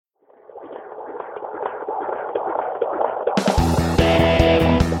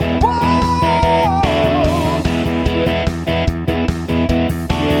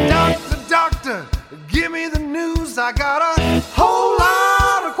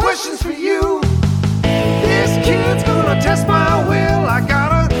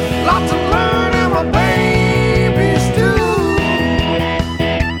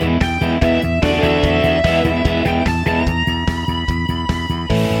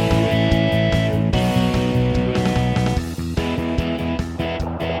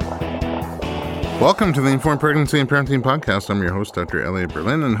Welcome to the Informed Pregnancy and Parenting Podcast. I'm your host, Dr. Elliot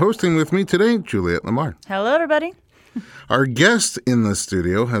Berlin, and hosting with me today, Juliette Lamar. Hello, everybody. Our guest in the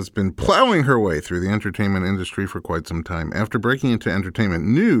studio has been plowing her way through the entertainment industry for quite some time. After breaking into entertainment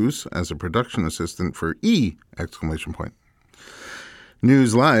news as a production assistant for E!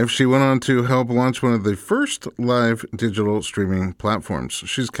 News Live, she went on to help launch one of the first live digital streaming platforms.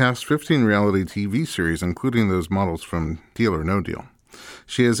 She's cast 15 reality TV series, including those models from Deal or No Deal.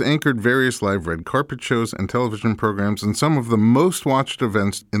 She has anchored various live red carpet shows and television programs in some of the most watched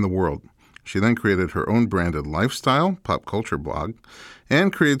events in the world. She then created her own branded lifestyle, pop culture blog,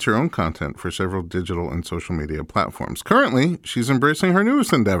 and creates her own content for several digital and social media platforms. Currently, she's embracing her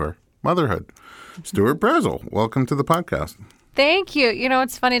newest endeavor, motherhood. Stuart Brazel, welcome to the podcast. Thank you. You know,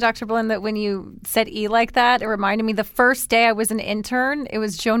 it's funny, Dr. Berlin, that when you said E like that, it reminded me the first day I was an intern, it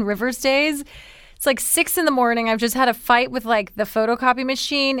was Joan Rivers days. It's like 6 a.m. I've just had a fight with like the photocopy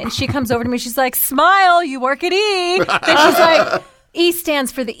machine, and she comes over to me. She's like, "Smile, you work at E." And she's like, "E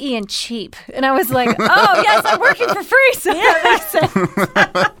stands for the E in cheap." And I was like, "Oh yes, I'm working for free." So that makes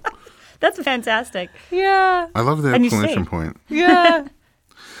sense. That's fantastic. Yeah. I love the exclamation point. Yeah.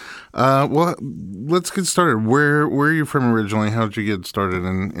 Well, let's get started. Where are you from originally? How did you get started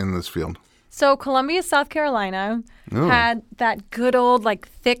in this field? So Columbia, South Carolina, had that good old, like,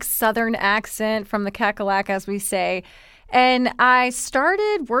 thick Southern accent from the Cackalack, as we say. And I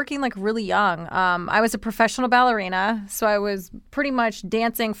started working, like, really young. I was a professional ballerina, so I was pretty much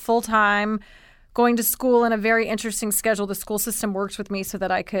dancing full-time, going to school in a very interesting schedule. The school system worked with me so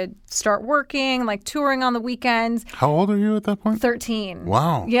that I could start working, like touring on the weekends. How old are you at that point? 13.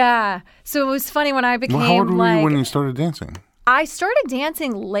 Wow. Yeah. So it was funny when I became, how old were you when you started dancing? I started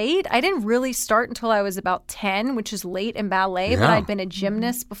dancing late. I didn't really start until I was about 10, which is late in ballet, but I'd been a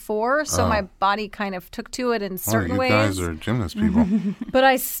gymnast before, so my body kind of took to it in certain ways. You guys are gymnast people. But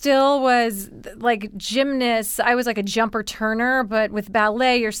I still was like gymnast. I was like a jumper turner, but with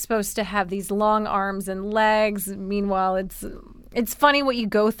ballet, you're supposed to have these long arms and legs. Meanwhile, it's funny what you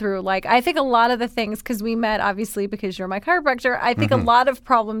go through. Like, I think a lot of the things, because we met, obviously, because you're my chiropractor, I think a lot of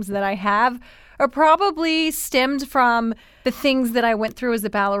problems that I have are probably stemmed from the things that I went through as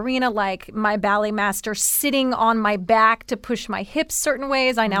a ballerina, like my ballet master sitting on my back to push my hips certain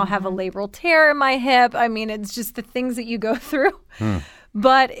ways. I now have a labral tear in my hip. I mean, it's just the things that you go through.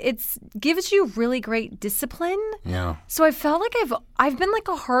 But it gives you really great discipline. Yeah. So I felt like I've been like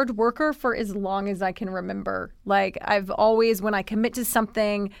a hard worker for as long as I can remember. Like, I've always, when I commit to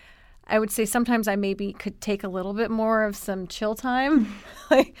something, I would say sometimes I maybe could take a little bit more of some chill time.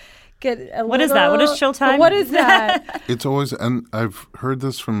 Like, what is that? What is chill time? What is that? It's always, and I've heard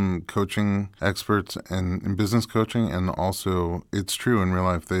this from coaching experts and in business coaching, and also it's true in real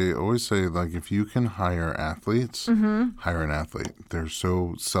life. They always say, like, if you can hire athletes, hire an athlete. They're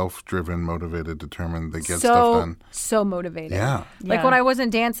so self-driven, motivated, determined. They get stuff done. So motivated. Yeah. Like when I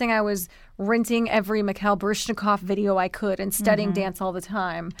wasn't dancing, I was renting every Mikhail Baryshnikov video I could and studying dance all the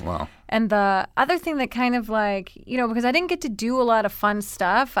time. Wow. And the other thing that kind of like, you know, because I didn't get to do a lot of fun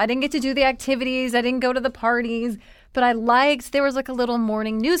stuff. I didn't get to do the activities. I didn't go to the parties. But there was like a little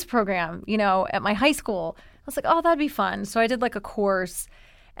morning news program, you know, at my high school. I was like, oh, that'd be fun. So I did like a course.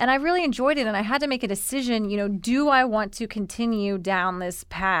 And I really enjoyed it. And I had to make a decision, you know, do I want to continue down this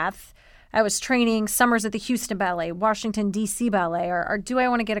path? I was training summers at the Houston Ballet, Washington, D.C. Ballet, or do I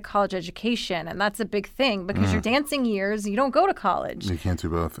want to get a college education? And that's a big thing because your dancing years, you don't go to college. You can't do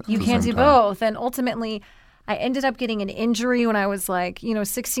both. You can't do both. And ultimately, I ended up getting an injury when I was like, you know,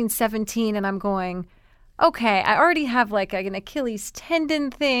 16, 17, and I'm going, okay, I already have like an Achilles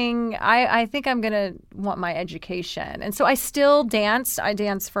tendon thing. I think I'm going to want my education. And so I still danced. I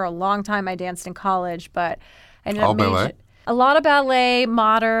danced for a long time. I danced in college, but I ended up ballet? A lot of ballet,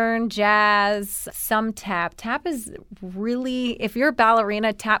 modern, jazz, some tap. Tap is really, if you're a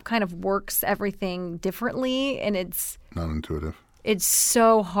ballerina, tap kind of works everything differently, and it's non-intuitive. It's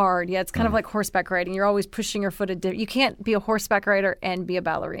so hard. Yeah, it's kind of like horseback riding. You're always pushing your foot. You can't be a horseback rider and be a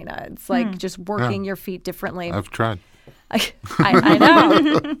ballerina. It's like just working your feet differently. I've tried. I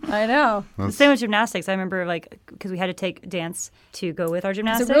know. I know. The same with gymnastics. I remember, like, because we had to take dance to go with our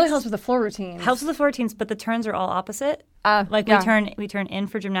gymnastics. So it really helps with the floor routines. Helps with the floor routines, but the turns are all opposite. We turn in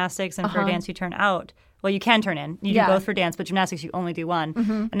for gymnastics, and for dance you turn out. Well, you can turn in. You do both for dance, but gymnastics you only do one.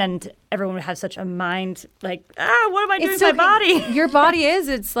 And then everyone would have such a mind like, what am I doing with my body? Your body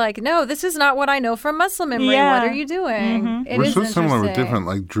it's like, no, this is not what I know from muscle memory. Yeah. What are you doing? We're so similar but different,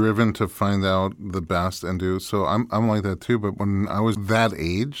 like driven to find out the best and do. So I'm like that too. But when I was that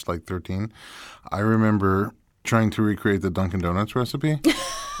age, like 13, I remember trying to recreate the Dunkin' Donuts recipe.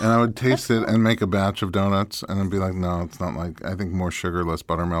 And I would taste it and make a batch of donuts and then be like, no, it's not like, I think more sugar, less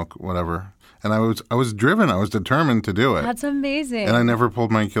buttermilk, whatever. And I was driven. I was determined to do it. That's amazing. And I never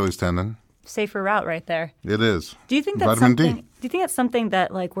pulled my Achilles tendon. Safer route right there. It is. Do you think that's Vitamin something? D. Do you think that's something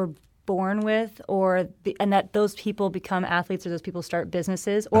that like we're born with, and that those people become athletes, or those people start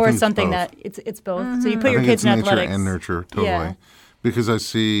businesses, or it's something that it's both? Mm-hmm. So you put your kids in nature athletics and nurture, totally. Yeah. Because I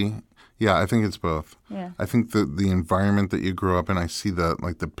see. Yeah, I think it's both. Yeah. I think the environment that you grow up in, I see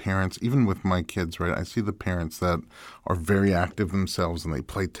the parents, even with my kids, right? I see the parents that are very active themselves and they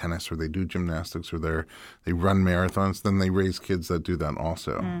play tennis or they do gymnastics or they run marathons. Then they raise kids that do that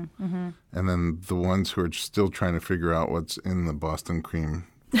also. Mm-hmm. And then the ones who are still trying to figure out what's in the Boston cream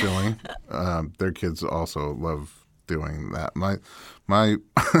filling, their kids also love doing that.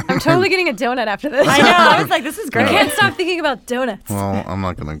 I'm totally getting a donut after this. I know. I was like, this is great. I can't stop thinking about donuts. Well, I'm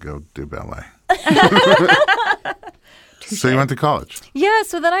not going to go do ballet. So you went to college? Yeah,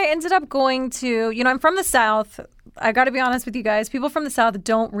 so then I ended up going to, I'm from the South. I got to be honest with you guys. People from the South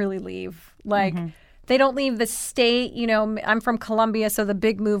don't really leave. Like, they don't leave the state. I'm from Columbia, so the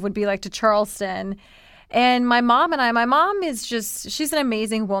big move would be like to Charleston. And my mom is she's an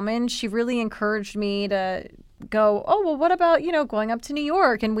amazing woman. She really encouraged me to go, oh, well, what about, going up to New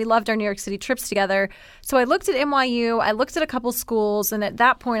York? And we loved our New York City trips together. So I looked at NYU, I looked at a couple schools, and at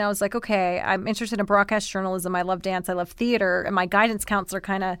that point I was like, okay, I'm interested in broadcast journalism. I love dance, I love theater. And my guidance counselor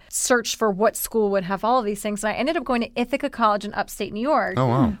kind of searched for what school would have all of these things. And I ended up going to Ithaca College in upstate New York. Oh,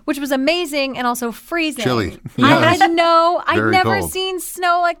 wow. Which was amazing and also freezing. Chilly. I had I'd never cold. seen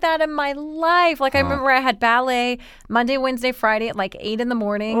snow like that in my life. Like I remember I had ballet Monday, Wednesday, Friday at like 8 in the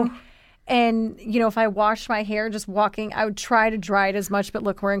morning. Oh. And, if I washed my hair just walking, I would try to dry it as much. But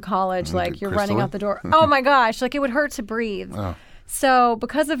look, we're in college. Like, you're running out the door. Oh, my gosh. Like, it would hurt to breathe. Oh. So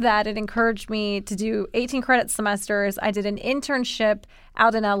because of that, it encouraged me to do 18 credit semesters. I did an internship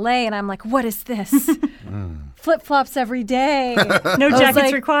out in L.A. And I'm like, what is this? Flip-flops every day. No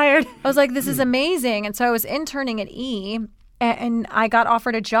jackets required. I was like, this is amazing. And so I was interning at E! And I got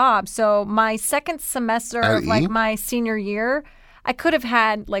offered a job. So my second semester of my senior year, I could have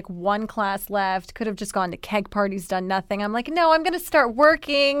had like one class left, could have just gone to keg parties, done nothing. I'm like, no, I'm going to start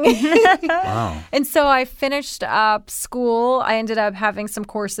working. Wow. And so I finished up school. I ended up having some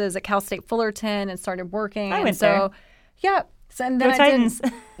courses at Cal State Fullerton and started working. I went there. Yeah. So, and then Go Titans.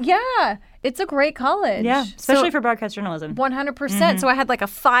 Yeah. It's a great college. Yeah, especially for broadcast journalism. 100%. Mm-hmm. So I had like a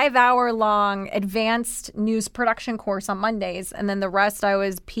 5-hour-long advanced news production course on Mondays. And then the rest I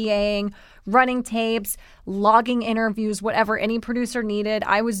was PAing, running tapes, logging interviews, whatever any producer needed.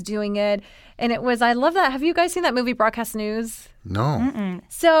 I was doing it. And I love that. Have you guys seen that movie, Broadcast News? No. Mm-mm.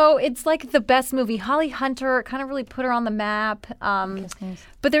 So it's like the best movie. Holly Hunter kind of really put her on the map.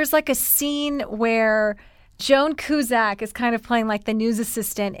 But there's like a scene where Joan Cusack is kind of playing like the news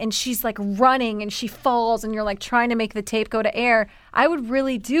assistant, and she's like running and she falls, and you're like trying to make the tape go to air. I would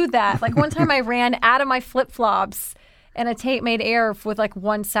really do that. Like one time I ran out of my flip-flops and a tape made air with like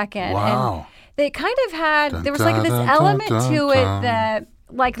 1 second. Wow. And they kind of had, there was like this element to it that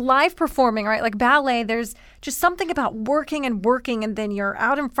like live performing, right? Like ballet, there's just something about working, and then you're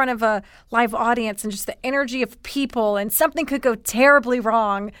out in front of a live audience and just the energy of people, and something could go terribly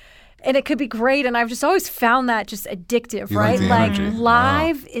wrong. And it could be great. And I've just always found that just addictive, right? Like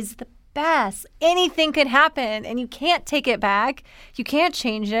live is the best. Anything could happen and you can't take it back. You can't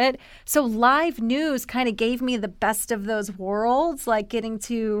change it. So live news kind of gave me the best of those worlds, like getting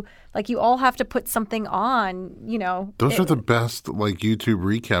to, like you all have to put something on, Those are the best like YouTube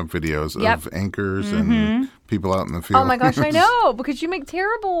recap videos of anchors and people out in the field. Oh my gosh, I know, because you make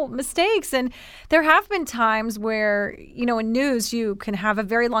terrible mistakes. And there have been times where, in news, you can have a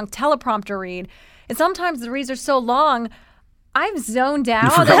very long teleprompter read. And sometimes the reads are so long, I've zoned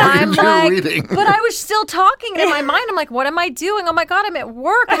out and I'm like, but I was still talking in my mind. I'm like, what am I doing? Oh my God, I'm at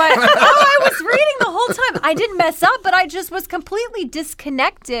work. I was reading the whole time. I didn't mess up, but I just was completely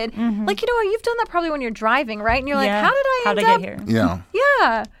disconnected. Mm-hmm. Like, you've done that probably when you're driving, right? And you're like, how did I end up? How did I get here?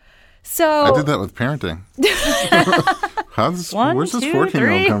 Yeah. So I did that with parenting. Where's this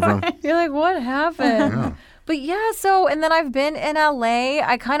 14-year-old come from? You're like, what happened? Yeah. But and then I've been in LA.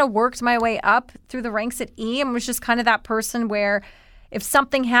 I kind of worked my way up through the ranks at E! And was just kind of that person where if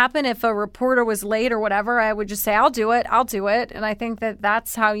something happened, if a reporter was late or whatever, I would just say, I'll do it. And I think that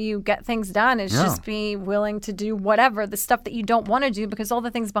that's how you get things done, is just be willing to do whatever, the stuff that you don't want to do, because all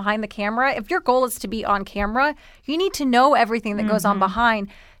the things behind the camera, if your goal is to be on camera, you need to know everything that goes on behind.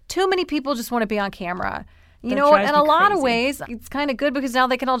 Too many people just want to be on camera. In a lot of ways, it's kind of good because now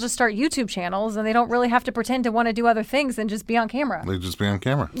they can all just start YouTube channels and they don't really have to pretend to want to do other things and just be on camera. They just be on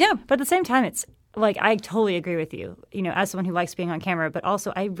camera. Yeah. But at the same time, like, I totally agree with you, as someone who likes being on camera, but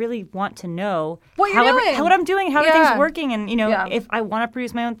also I really want to know what I'm doing, how everything's working. And, if I want to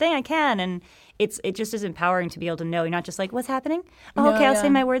produce my own thing, I can. And it just is empowering to be able to know. You're not just like, what's happening? Oh, okay, I'll say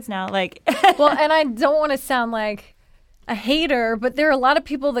my words now. Like, well, and I don't want to sound like a hater, but there are a lot of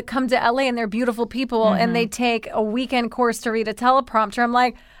people that come to LA and they're beautiful people and they take a weekend course to read a teleprompter. I'm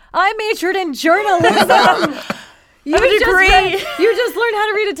like, I majored in journalism. You just learned how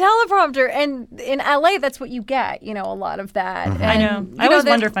to read a teleprompter. And in LA, that's what you get, a lot of that. Mm-hmm. And, I know. I always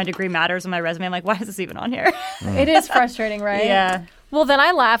wonder if my degree matters on my resume. I'm like, why is this even on here? It is frustrating, right? Yeah. Well, then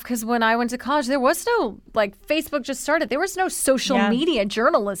I laugh because when I went to college, there was no, Facebook just started. There was no social media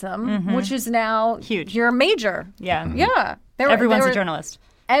journalism, which is now huge. You're a major. Yeah. Mm-hmm. Yeah. Everyone's a journalist.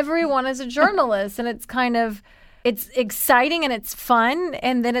 Everyone is a journalist. And it's kind of, it's exciting and it's fun.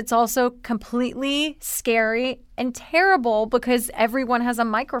 And then it's also completely scary and terrible because everyone has a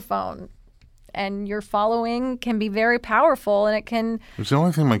microphone. And your following can be very powerful and it can... It's the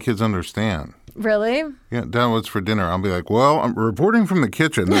only thing my kids understand. Really? Yeah, Dad, what's for dinner? I'll be like, well, I'm reporting from the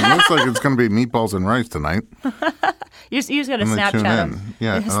kitchen. It looks like it's going to be meatballs and rice tonight. You just got to Snapchat them.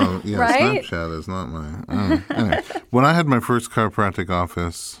 Yeah, right? Snapchat is not my... Anyway, when I had my first chiropractic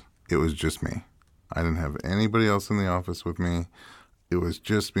office, it was just me. I didn't have anybody else in the office with me. It was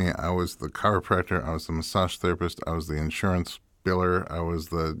just me. I was the chiropractor. I was the massage therapist. I was the insurance biller. I was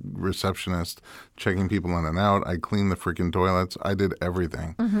the receptionist, checking people in and out. I cleaned the freaking toilets. I did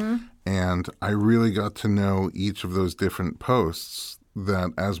everything. Mm-hmm. And I really got to know each of those different posts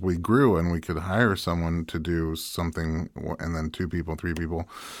that as we grew and we could hire someone to do something and then 2 people, 3 people,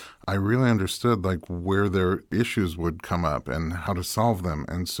 I really understood like where their issues would come up and how to solve them.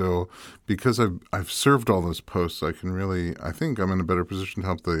 And so because I've served all those posts, I think I'm in a better position to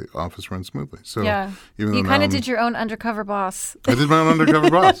help the office run smoothly. So even you kind of did your own undercover boss. I did my own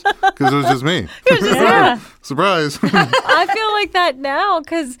undercover boss because it was just me. Surprise. I feel like that now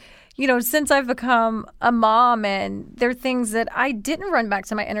because... since I've become a mom and there are things that I didn't run back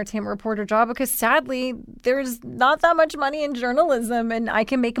to my entertainment reporter job because sadly there's not that much money in journalism and I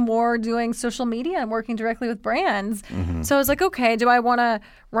can make more doing social media and working directly with brands. Mm-hmm. So I was like, okay, do I want to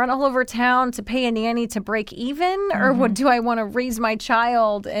run all over town to pay a nanny to break even? Or what do I want to raise my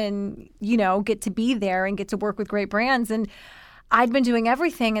child and, get to be there and get to work with great brands? And I'd been doing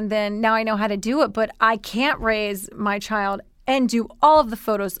everything and then now I know how to do it, but I can't raise my child and do all of the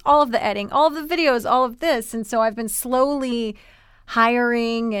photos, all of the editing, all of the videos, all of this. And so I've been slowly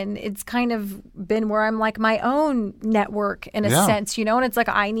hiring and it's kind of been where I'm like my own network in a sense, and it's like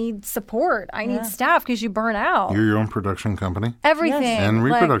I need support. I need staff because you burn out. You're your own production company. Everything. Yes. And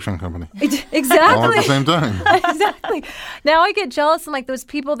reproduction company. Exactly. All at the same time. Exactly. Now I get jealous. I'm like those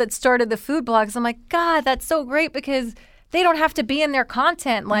people that started the food blogs. I'm like, God, that's so great because they don't have to be in their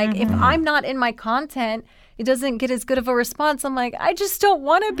content. Like if I'm not in my content, it doesn't get as good of a response. I'm like, I just don't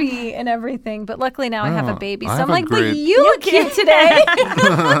want to be in everything. But luckily now I have a baby. So I'm like, but you look cute today.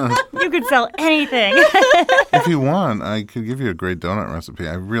 You could sell anything. If you want, I could give you a great donut recipe.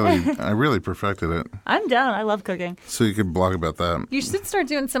 I really perfected it. I'm down. I love cooking. So you could blog about that. You should start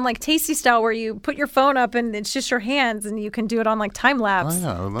doing some like Tasty style where you put your phone up and it's just your hands and you can do it on like time lapse. Oh,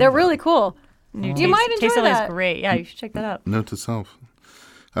 yeah, I would love They're that. really cool. Do you mind enjoying that? Is great. Yeah, you should check that out. Note to self.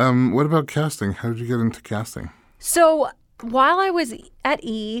 What about casting? How did you get into casting? So while I was at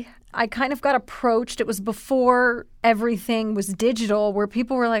E, I kind of got approached. It was before everything was digital where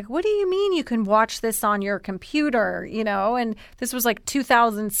people were like, what do you mean you can watch this on your computer? And this was like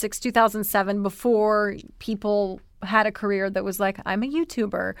 2006, 2007 before people had a career that was like, I'm a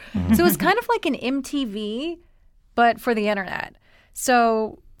YouTuber. Mm-hmm. So it was kind of like an MTV, but for the internet.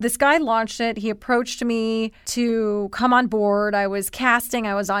 So this guy launched it. He approached me to come on board. I was casting.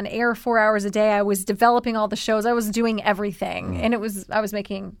 I was on air 4 hours a day. I was developing all the shows. I was doing everything. And I was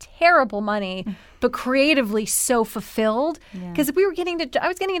making terrible money, but creatively so fulfilled because I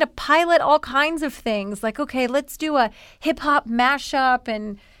was getting to pilot all kinds of things like, okay, let's do a hip hop mashup.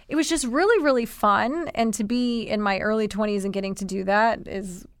 And it was just really, really fun. And to be in my early 20s and getting to do that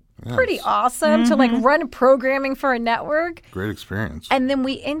is pretty awesome to like run programming for a network. Great experience. And then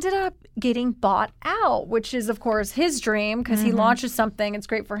we ended up getting bought out, which is, of course, his dream because he launches something. It's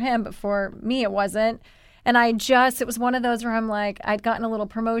great for him, but for me, it wasn't. And it was one of those where I'm like, I'd gotten a little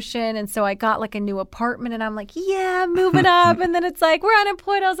promotion. And so I got like a new apartment and I'm like, yeah, moving up. And then it's like, we're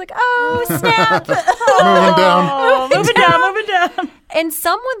unemployed. I was like, oh, snap. Moving down. And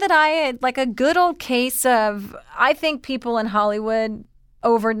someone that I had like a good old case of, I think people in Hollywood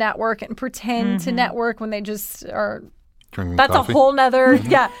over network and pretend to network when they just are Drinking that's coffee. a whole nother,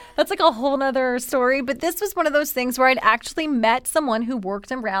 that's like a whole nother story. But this was one of those things where I'd actually met someone who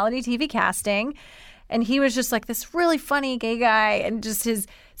worked in reality TV casting. And he was just like this really funny gay guy. And just his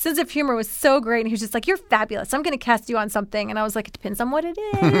sense of humor was so great. And he was just like, you're fabulous. I'm going to cast you on something. And I was like, it depends on what it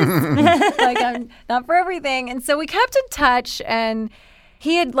is. Like, I'm not for everything. And so we kept in touch. And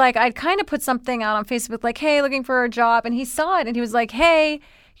he had I'd kind of put something out on Facebook like, hey, looking for a job. And he saw it and he was like, hey,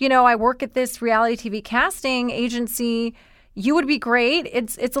 I work at this reality TV casting agency. You would be great.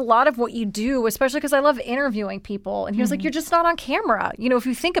 It's a lot of what you do, especially because I love interviewing people. And he was like, you're just not on camera. If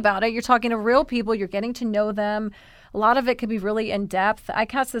you think about it, you're talking to real people. You're getting to know them. A lot of it could be really in depth. I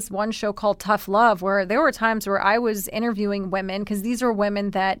cast this one show called Tough Love where there were times where I was interviewing women because these are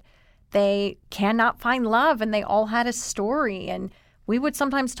women that they cannot find love and they all had a story. And we would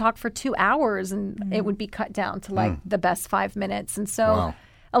sometimes talk for 2 hours and it would be cut down to the best 5 minutes. And so... Wow.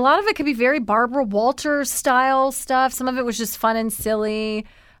 A lot of it could be very Barbara Walters style stuff. Some of it was just fun and silly.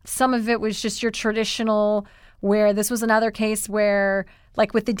 Some of it was just your traditional, where this was another case where,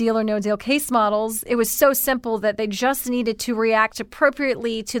 like with the Deal or No Deal case models, it was so simple that they just needed to react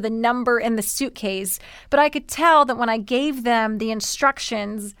appropriately to the number in the suitcase. But I could tell that when I gave them the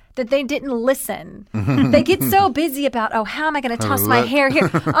instructions that they didn't listen. They get so busy about, how am I going to toss my hair here?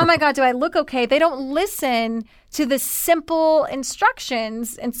 Oh my God, do I look okay? They don't listen to the simple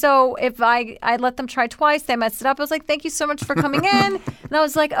instructions. And so if I let them try twice, they messed it up. I was like, thank you so much for coming in. And I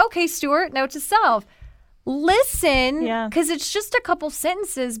was like, okay, Stuart, note to self. Listen, because it's just a couple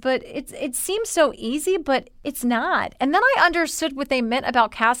sentences, but it seems so easy, but it's not. And then I understood what they meant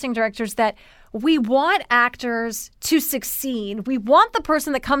about casting directors, that we want actors to succeed. We want the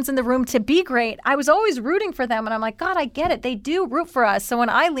person that comes in the room to be great. I was always rooting for them, and I'm like, God, I get it. They do root for us. So when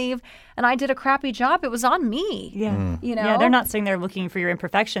I leave and I did a crappy job, it was on me. Yeah. Yeah, they're not sitting there looking for your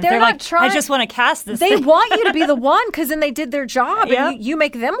imperfections. They're not like, trying. I just want to cast this They thing. want you to be the one because then they did their job and you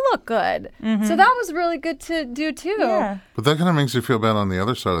make them look good. So that was really good to do too. Yeah. But that kind of makes you feel bad on the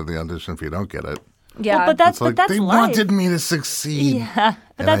other side of the audition if you don't get it. Yeah, well, but that's they life. wanted me to succeed. Yeah,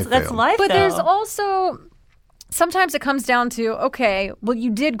 but that's life. But though. there's also sometimes it comes down to, okay, well, you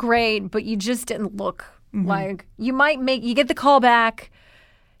did great, but you just didn't look like you get the call back.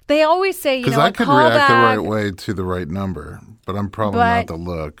 They always say, because I could react the right way to the right number, but I'm probably not the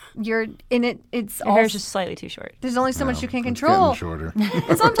look. You're in it. It's your hair's just slightly too short. There's only so much you can control. It's getting shorter.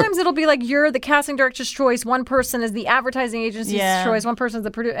 And sometimes it'll be like you're the casting director's choice. One person is the advertising agency's choice. One person's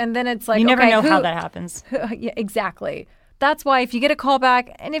the producer, and then it's like you never know how that happens. Yeah, exactly. That's why if you get a call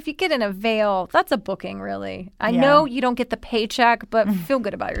back and if you get in a veil, that's a booking, really. I know you don't get the paycheck, but feel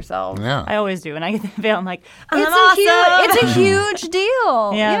good about yourself. Yeah. I always do. When I get the veil, I'm like, it's a huge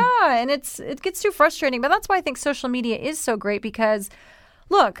deal. Yeah. And it gets too frustrating. But that's why I think social media is so great because,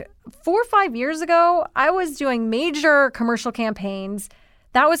 look, 4 or 5 years ago, I was doing major commercial campaigns.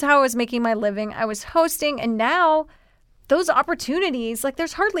 That was how I was making my living. I was hosting, and now those opportunities, like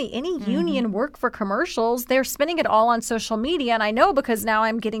there's hardly any union work for commercials. They're spending it all on social media. And I know because now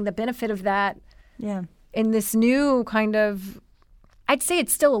I'm getting the benefit of that in this new kind of, I'd say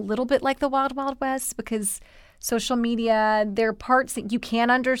it's still a little bit like the Wild Wild West because social media, there are parts that you can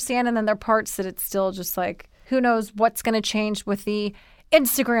understand and then there are parts that it's still just like, who knows what's going to change with the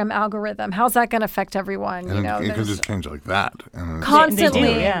Instagram algorithm. How's that going to affect everyone? And it could just change like that. Constantly.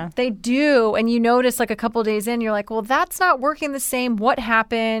 They do, They do. And you notice like a couple of days in, you're like, well, that's not working the same. What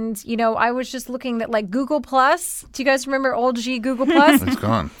happened? I was just looking at like Google Plus. Do you guys remember old G Google Plus? It's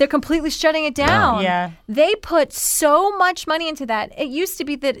gone. They're completely shutting it down. Yeah. They put so much money into that. It used to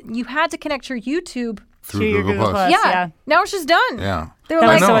be that you had to connect your YouTube through Google Plus. Yeah. Now it's just done. Yeah. They're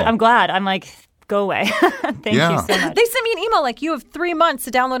like, so I'm glad. I'm like, go away. Thank you so much. They sent me an email like, you have 3 months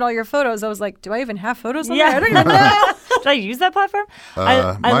to download all your photos. I was like, do I even have photos on there? I don't even know. Should I use that platform?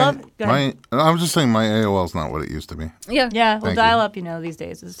 I love. I was just saying my AOL's not what it used to be. Yeah. Well, dial up, these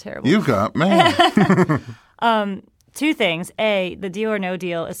days is terrible. You got man. 2 things. A, the Deal or No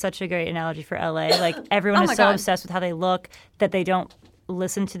Deal is such a great analogy for LA. Like everyone is so obsessed with how they look that they don't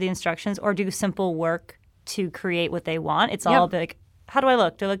listen to the instructions or do simple work to create what they want. It's all like, how do I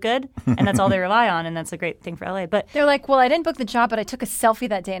look? Do I look good? And that's all they rely on, and that's a great thing for LA. But they're like, well, I didn't book the job, but I took a selfie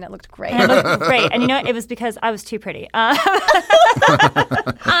that day, and it looked great. And it looked great. And it was because I was too pretty. I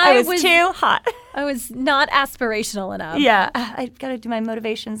was too hot. I was not aspirational enough. Yeah. I got to do my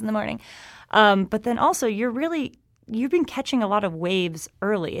motivations in the morning. But then also, you've been catching a lot of waves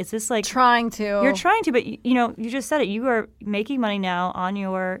early. Is this like... Trying to. You're trying to, but, you just said it. You are making money now on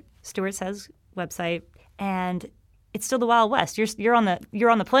your Stuart Says website, and it's still the Wild West. You're on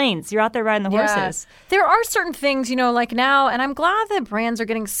the plains. You're out there riding the horses. There are certain things, like now, and I'm glad that brands are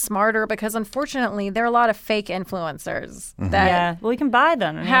getting smarter because unfortunately there are a lot of fake influencers that well, you can buy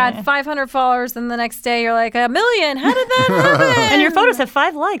them. had 500 followers, and the next day you're like 1 million. How did that happen? And your photos have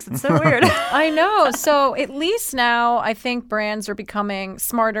 5 likes. It's so weird. I know. So at least now I think brands are becoming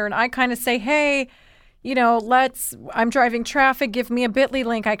smarter, and I kind of say, hey, I'm driving traffic. Give me a Bitly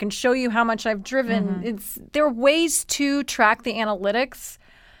link. I can show you how much I've driven. There are ways to track the analytics.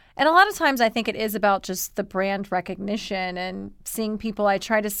 And a lot of times I think it is about just the brand recognition and seeing people. I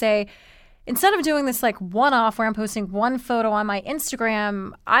try to say, instead of doing this like one-off where I'm posting one photo on my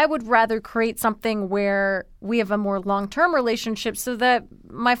Instagram, I would rather create something where we have a more long-term relationship so that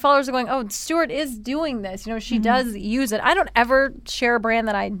my followers are going, oh, Stuart is doing this. She does use it. I don't ever share a brand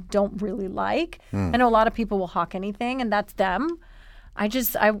that I don't really like. I know a lot of people will hawk anything, and that's them. I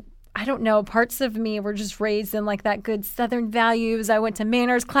don't know. Parts of me were just raised in like that good Southern values. I went to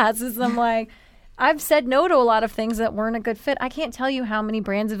manners classes. I'm like, I've said no to a lot of things that weren't a good fit. I can't tell you how many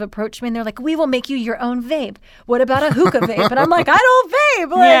brands have approached me and they're like, we will make you your own vape. What about a hookah vape? And I'm like, I don't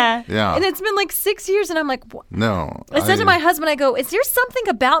vape. Like, yeah. And it's been like 6 years and I'm like, what? No. I said to my husband, I go, is there something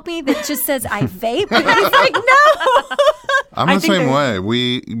about me that just says I vape? And he's like, no. I'm the same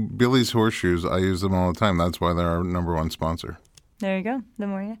way. Billy's Horseshoes, I use them all the time. That's why they're our number one sponsor. There you go. The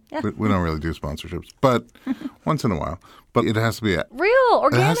more we don't really do sponsorships, but once in a while. But it has to be real,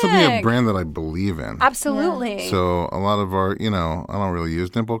 organic. It has to be a brand that I believe in. Absolutely. Yeah. So a lot of our, I don't really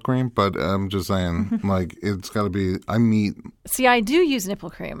use nipple cream, but I'm just saying, like, it's got to be. See, I do use nipple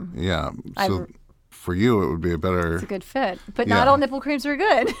cream. Yeah. So for you, it would be it's a good fit, but not all nipple creams are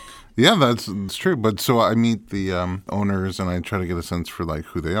good. Yeah, that's true. But so I meet the owners and I try to get a sense for like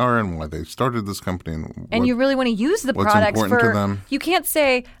who they are and why they started this company. And you really want to use the products important to them. You can't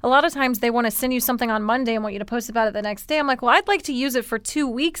say, a lot of times they want to send you something on Monday and want you to post about it the next day. I'm like, well, I'd like to use it for 2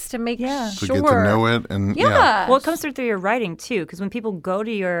 weeks to make sure. To get to know it. And Well, it comes through your writing too, because when people go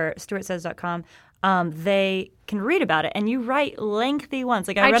to your stuartsays.com, they can read about it and you write lengthy ones.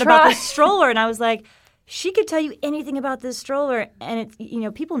 Like I read about this stroller and I was like, she could tell you anything about this stroller, and it's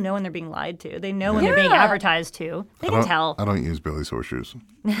people know when they're being lied to. They know when they're being advertised to. They can tell. I don't use Billy's Horseshoes.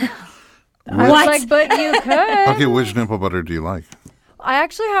 What? But you could. Okay, which nipple butter do you like? I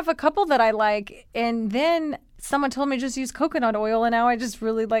actually have a couple that I like, and then someone told me just use coconut oil, and now I just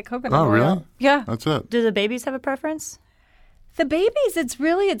really like coconut oil. Oh, really? Yeah. That's it. Do the babies have a preference? The babies,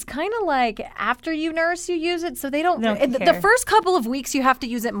 it's kind of like after you nurse, you use it. So they don't care. The first couple of weeks, you have to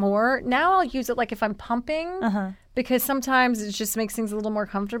use it more. Now I'll use it like if I'm pumping because sometimes it just makes things a little more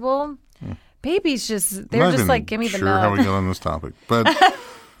comfortable. Babies they're just like, give me the milk. I'm not sure how we got on this topic, but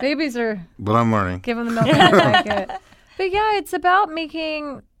babies are. But I'm learning. Give them the milk and I like it. But yeah, it's about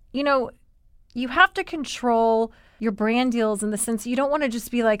making, you have to control your brand deals in the sense you don't want to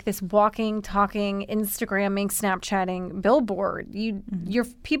just be like this walking, talking, Instagramming, Snapchatting billboard. Your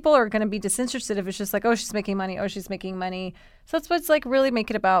people are going to be disinterested if it's just like, oh, she's making money. Oh, she's making money. So that's what's like really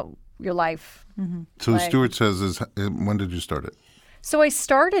make it about your life. Mm-hmm. So Stuart says, when did you start it? So I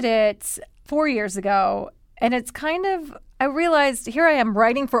started it 4 years ago, and it's kind of, I realized here I am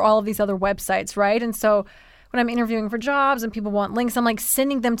writing for all of these other websites, right? And so when I'm interviewing for jobs and people want links, I'm like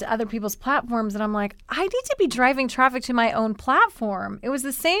sending them to other people's platforms. And I'm like, I need to be driving traffic to my own platform. It was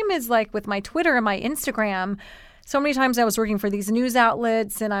the same as like with my Twitter and my Instagram. So many times I was working for these news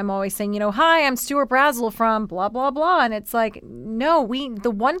outlets and I'm always saying, hi, I'm Stuart Brazel from blah, blah, blah. And it's like, no, the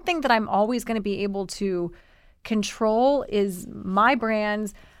one thing that I'm always going to be able to control is my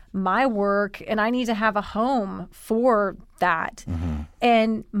brands, my work, and I need to have a home for that. Mm-hmm.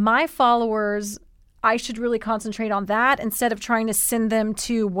 And my followers, I should really concentrate on that instead of trying to send them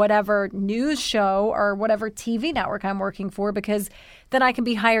to whatever news show or whatever TV network I'm working for, because then I can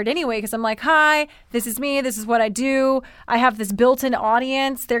be hired anyway because I'm like, hi, this is me. This is what I do. I have this built-in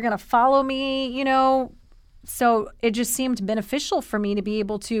audience. They're going to follow me, So it just seemed beneficial for me to be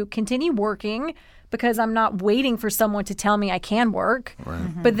able to continue working because I'm not waiting for someone to tell me I can work. Right.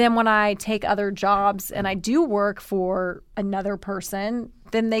 Mm-hmm. But then when I take other jobs and I do work for another person,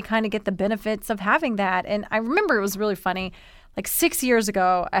 then they kind of get the benefits of having that. And I remember it was really funny. Like 6 years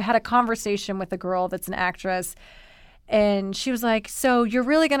ago, I had a conversation with a girl that's an actress. And she was like, so you're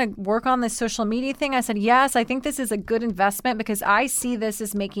really going to work on this social media thing? I said, yes, I think this is a good investment because I see this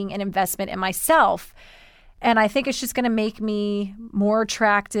as making an investment in myself. And I think it's just going to make me more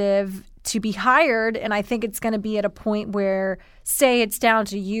attractive to be hired. And I think it's going to be at a point where, say it's down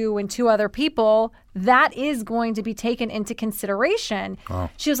to you and 2 other people, that is going to be taken into consideration. Oh.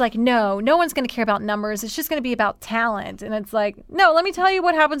 She was like, no one's going to care about numbers. It's just going to be about talent. And it's like, no, let me tell you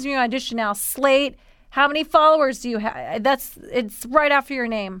what happens when you audition now. Slate, How many followers do you have? It's right after your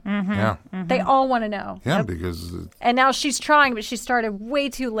name. Mm-hmm. Yeah. Mm-hmm. They all want to know. Yeah, because... And now she's trying, but she started way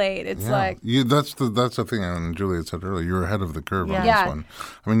too late. It's like... That's the thing, and Julia said earlier, you were ahead of the curve on this one.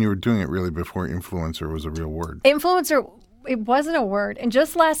 I mean, you were doing it really before influencer was a real word. Influencer... It wasn't a word. And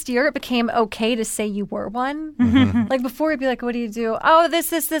just last year, it became okay to say you were one. Mm-hmm. Like before, it'd be like, what do you do? Oh,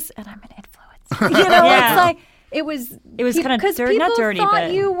 this. And I'm an influencer. You know, it's like, it was kind of because people not dirty, thought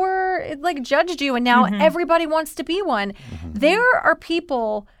but... you were, like, judged you. And now everybody wants to be one. There are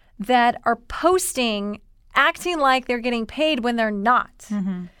people that are posting acting like they're getting paid when they're not.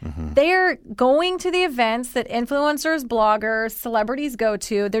 They're going to the events that influencers, bloggers, celebrities go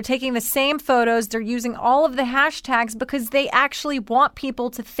to. They're taking the same photos. They're using all of the hashtags because they actually want people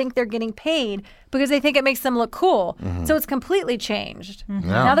to think they're getting paid because they think it makes them look cool. So it's completely changed.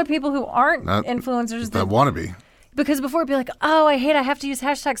 Now there are people who aren't influencers that want to be. Because before it'd be like, oh, I have to use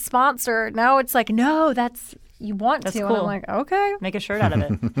hashtag sponsor. Now it's like, no, you want That's to. cool. And I'm like, okay. Make a shirt out of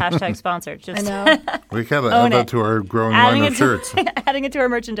it. Hashtag sponsored. I know. We gotta add that to our growing line of shirts. Adding it to our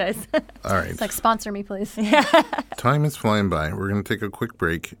merchandise. All right. It's like, sponsor me, please. Time is flying by. We're going to take a quick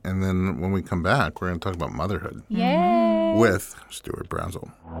break, and then when we come back, we're going to talk about motherhood. Yay. With Stuart Brazel.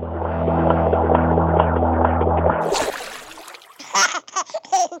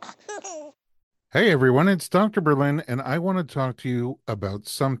 Hey everyone, it's Dr. Berlin, and I want to talk to you about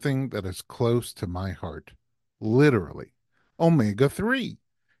something that is close to my heart. Literally. Omega-3.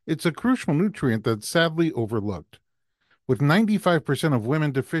 It's a crucial nutrient that's sadly overlooked. With 95% of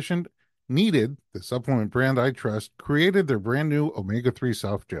women deficient, Needed, the supplement brand I trust, created their brand new Omega-3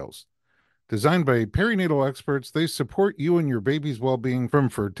 soft gels. Designed by perinatal experts, they support you and your baby's well-being from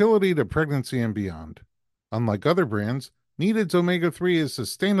fertility to pregnancy and beyond. Unlike other brands, Needed's Omega-3 is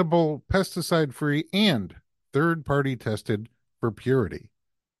sustainable, pesticide-free, and third-party tested for purity.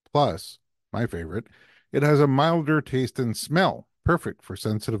 Plus, my favorite, it has a milder taste and smell, perfect for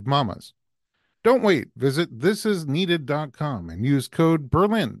sensitive mamas. Don't wait. Visit thisisneeded.com and use code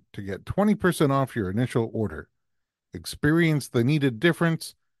BERLIN to get 20% off your initial order. Experience the needed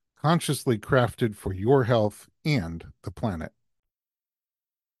difference, consciously crafted for your health and the planet.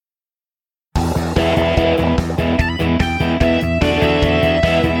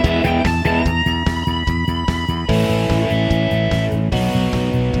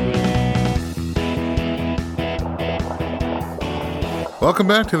 Welcome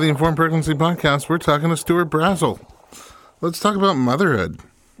back to the Informed Pregnancy Podcast. We're talking to Stuart Brazel. Let's talk about motherhood.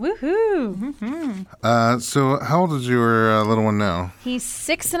 Woohoo! Mm-hmm. So how old is your little one now? He's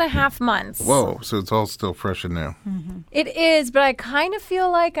 6.5 months. Whoa, so it's all still fresh and new. Mm-hmm. It is, but I kind of feel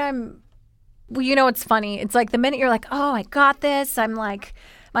like well, you know, it's funny. It's like the minute you're like, oh, I got this, I'm like...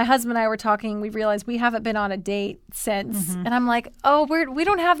 My husband and I were talking. We realized we haven't been on a date since. Mm-hmm. And I'm like, oh, we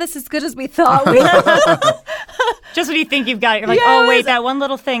don't have this as good as we thought. Just when you think you've got it. You're like, oh, wait, that one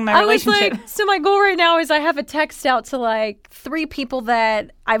little thing, my relationship. Like, so my goal right now is I have a text out to like 3 people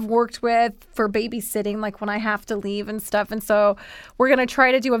that I've worked with for babysitting, like when I have to leave and stuff. And so we're going to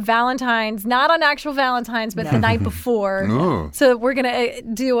try to do a Valentine's, not on actual Valentine's, but the night before. Ooh. So we're going to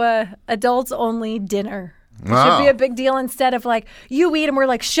do a adults-only dinner. It should be a big deal instead of like you eat and we're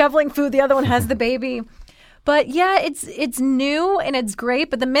like shoveling food. The other one has the baby. But yeah, it's new and it's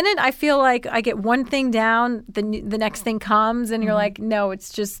great. But the minute I feel like I get one thing down, the next thing comes and you're like, no,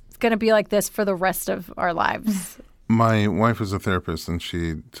 it's just going to be like this for the rest of our lives. My wife is a therapist and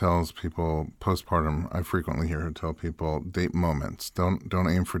she tells people postpartum, I frequently hear her tell people date moments. Don't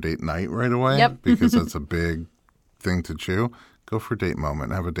aim for date night right away because that's a big thing to chew. Go for date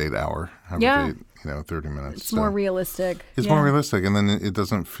moment. Have a date hour. Have a date, 30 minutes. It's more realistic. It's more realistic. And then it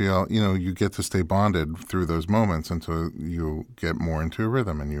doesn't feel, you get to stay bonded through those moments until you get more into a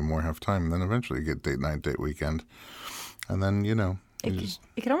rhythm and you more have time. And then eventually you get date night, date weekend. And then, It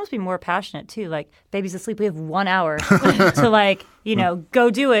could almost be more passionate, too. Like, baby's asleep. We have 1 hour to, go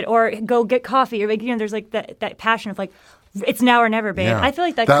do it or go get coffee. Or, there's, like, that passion of, like, it's now or never, babe. Yeah. I feel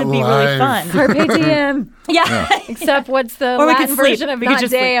like that could be really fun. Carpe diem. Yeah. Except what's the Latin version of not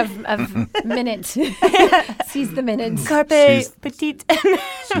day of minute? Seize the minutes. Carpe petite.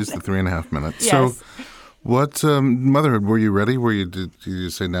 Seize the 3.5 minutes. Yes. So what motherhood, were you ready? Did you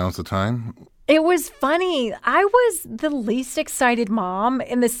say now's the time? It was funny. I was the least excited mom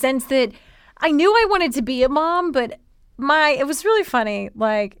in the sense that I knew I wanted to be a mom, but it was really funny.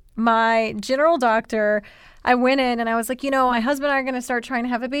 Like my general doctor, I went in and I was like, my husband and I are going to start trying to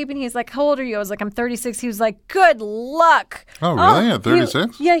have a baby. And he's like, how old are you? I was like, I'm 36. He was like, good luck. Oh, really? At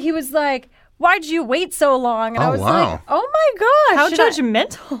 36? He was like, why'd you wait so long? And I was wow. like, oh my gosh. How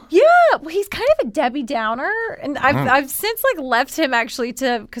judgmental. Yeah. Well, he's kind of a Debbie Downer. And I've since like left him actually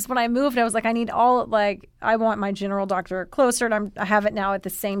because when I moved, I was like, I want my general doctor closer. And I have it now at the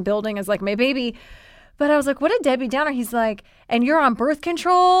same building as like my baby. But I was like, what a Debbie Downer. He's like, and you're on birth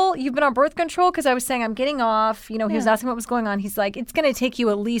control? You've been on birth control? Because I was saying I'm getting off. You know, he was asking what was going on. He's like, it's going to take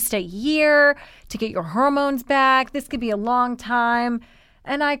you at least a year to get your hormones back. This could be a long time.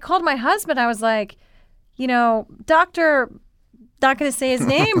 And I called my husband. I was like, you know, doctor, not going to say his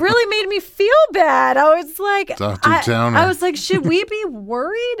name, really made me feel bad. I was like, Dr. Downer. I was like, should we be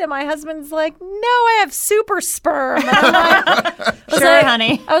worried? And my husband's like, no, I have super sperm. And I'm like, sure,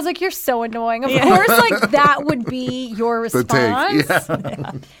 honey. I was like, you're so annoying. Of course, like that would be your response.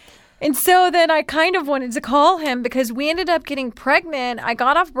 Yeah. And so then I kind of wanted to call him because we ended up getting pregnant. I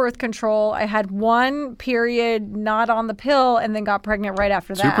got off birth control. I had one period not on the pill and then got pregnant right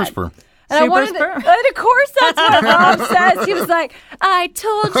after that. Super sperm. And and of course, that's what Mom says. He was like, I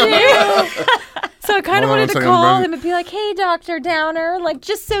told you. So I kind of wanted to call him and be like, hey, Dr. Downer, like,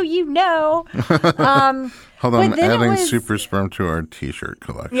 just so you know. Hold on, adding super sperm to our T-shirt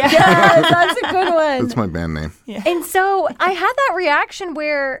collection. Yeah, that's a good one. That's my band name. Yeah. And so I had that reaction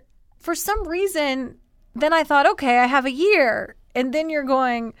where, for some reason, then I thought, okay, I have a year. And then you're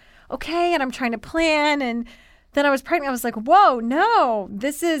going, okay, and I'm trying to plan, and then I was pregnant. I was like, whoa, no,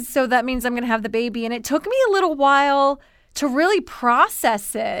 so that means I'm going to have the baby. And it took me a little while to really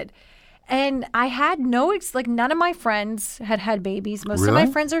process it. And I had none of my friends had babies. Most of my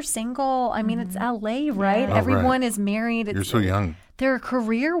friends are single. I mean, it's LA, right? Yeah. Everyone is married. You're so young. They're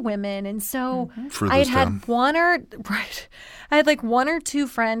career women. And so I had one or two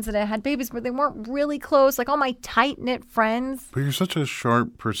friends that had babies, but they weren't really close, like all my tight-knit friends. But you're such a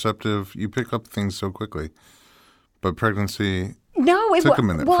sharp, perceptive, you pick up things so quickly. But pregnancy took a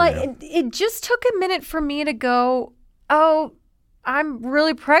minute for you. It just took a minute for me to go, oh, I'm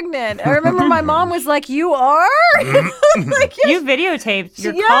really pregnant. I remember my mom was like, you are? Like, you videotaped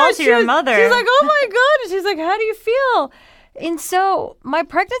your call to your mother. She's like, oh my God. And she's like, how do you feel? And so my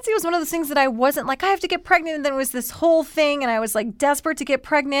pregnancy was one of those things that I wasn't like, I have to get pregnant. And then it was this whole thing. And I was like desperate to get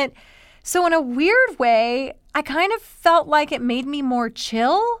pregnant. So in a weird way, I kind of felt like it made me more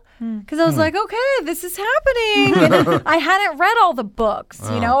chill. Because I was like, okay, this is happening. And I hadn't read all the books,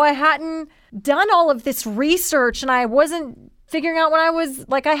 you know, I hadn't done all of this research, and I wasn't figuring out when I was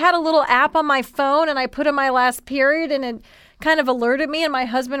like, I had a little app on my phone and I put in my last period and it kind of alerted me. And my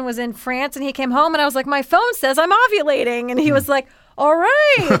husband was in France and he came home and I was like, my phone says I'm ovulating. And he was like, all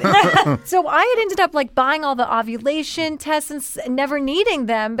right. So I had ended up like buying all the ovulation tests and never needing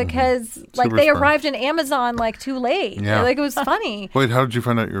them because like they arrived in Amazon like too late. Yeah. Like it was funny. Wait, how did you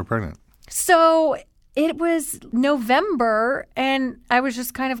find out you were pregnant? So it was November and I was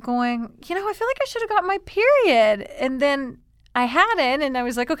just kind of going, you know, I feel like I should have got my period. And then I hadn't. And I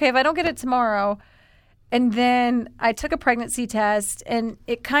was like, okay, if I don't get it tomorrow. And then I took a pregnancy test and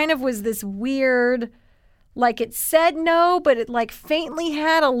it kind of was this weird, like it said no, but it like faintly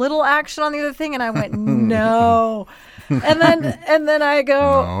had a little action on the other thing. And I went, no. And then I go,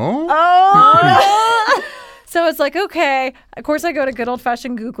 no? Oh, no. So it's like, okay. Of course, I go to good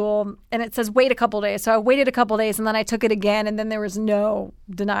old-fashioned Google, and it says wait a couple days. So I waited a couple days, and then I took it again, and then there was no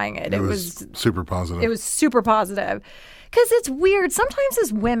denying it. It was super positive. It was super positive. Because it's weird. Sometimes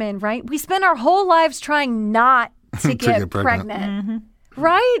as women, right, we spend our whole lives trying not to get pregnant. Mm-hmm.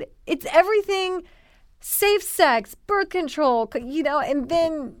 Right? It's everything, safe sex, birth control, you know, and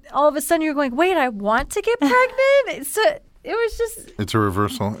then all of a sudden you're going, wait, I want to get pregnant? So it was just... It's a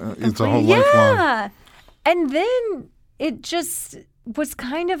reversal. It's a whole lifelong... Yeah. And then it just was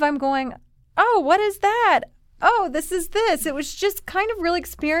kind of, I'm going, oh, what is that? Oh, this is this. It was just kind of really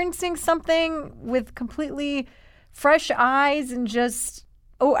experiencing something with completely fresh eyes and just,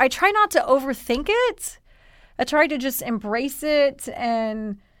 I try not to overthink it. I try to just embrace it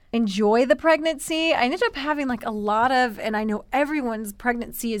and enjoy the pregnancy. I ended up having like a lot of, and I know everyone's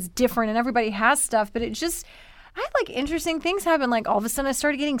pregnancy is different and everybody has stuff, but it just... I had like interesting things happen. Like all of a sudden I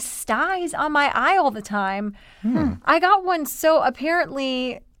started getting styes on my eye all the time. I got one. So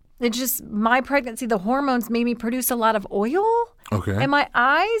apparently it just, my pregnancy, the hormones made me produce a lot of oil in my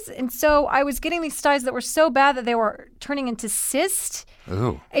eyes. And so I was getting these styes that were so bad that they were turning into cysts.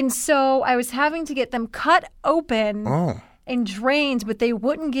 Oh. And so I was having to get them cut open and drained, but they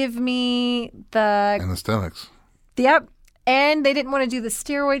wouldn't give me the... anesthetics. Yep. And they didn't want to do the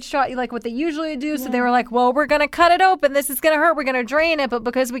steroid shot like what they usually do. So they were like, well, we're going to cut it open. This is going to hurt. We're going to drain it. But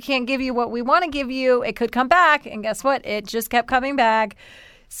because we can't give you what we want to give you, it could come back. And guess what? It just kept coming back.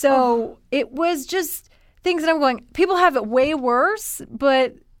 So it was just things that I'm going, people have it way worse,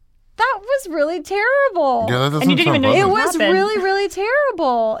 but that was really terrible. Yeah, that doesn't And you didn't even know It it was happened. really, really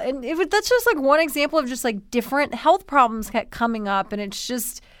terrible. And that's just like one example of just like different health problems kept coming up. And it's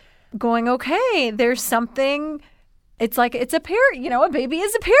just going, okay, there's something. It's like it's a a baby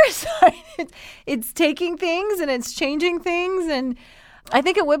is a parasite. It's taking things and it's changing things. And I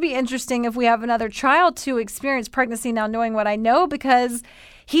think it would be interesting if we have another child to experience pregnancy now knowing what I know, because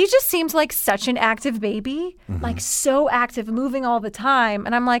he just seems like such an active baby, like so active, moving all the time.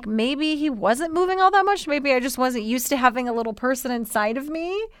 And I'm like, maybe he wasn't moving all that much. Maybe I just wasn't used to having a little person inside of me.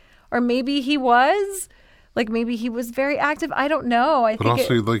 Or maybe he was. Like, maybe he was very active. I don't know. But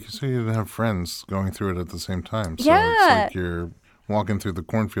also, like you say, you didn't have friends going through it at the same time. So Yeah. it's like you're walking through the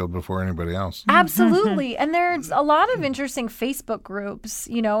cornfield before anybody else. Absolutely. And there's a lot of interesting Facebook groups,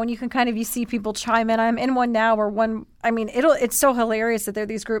 and you can you see people chime in. I'm in one now where it's so hilarious that there are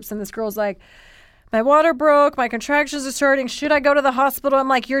these groups and this girl's like, my water broke, my contractions are starting, should I go to the hospital? I'm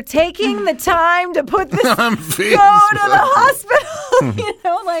like, you're taking the time to put this, go to the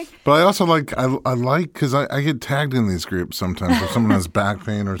hospital, But I also I like, because I get tagged in these groups sometimes. If someone has back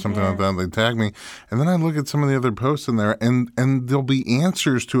pain or something like that, they tag me. And then I look at some of the other posts in there, and there'll be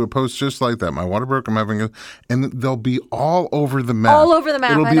answers to a post just like that. My water broke, I'm having and they'll be all over the map. All over the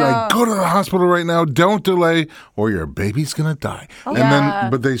map, It'll I be know. like, go to the hospital right now, don't delay, or your baby's going to die.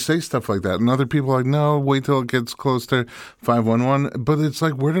 But they say stuff like that. And other people are like, no, wait till it gets close to 511. But it's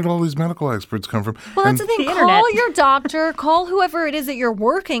like, where did all these medical experts come from? Well, that's the thing. The Call internet. your doctor. Call whoever it is that you're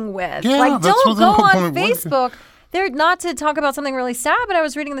working with. Yeah, that's don't what the go whole on point of working. Facebook. Not to talk about something really sad, but I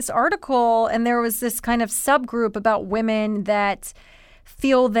was reading this article, and there was this kind of subgroup about women that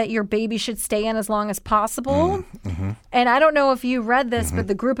feel that your baby should stay in as long as possible. And I don't know if you read this, but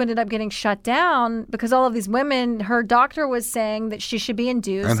the group ended up getting shut down because all of these women, her doctor was saying that she should be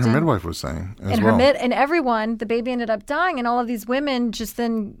induced. And her midwife was saying as And well. and everyone, the baby ended up dying, and all of these women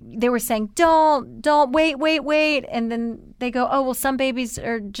they were saying, don't, wait. And then they go, oh, well, some babies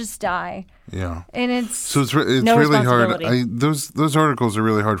just die. Yeah. And it's So it's No really hard. responsibility. Those articles are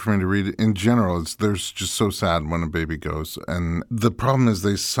really hard for me to read. In general, they're just so sad when a baby goes. And the problem is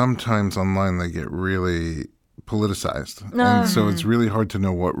they sometimes online they get really politicized. And so it's really hard to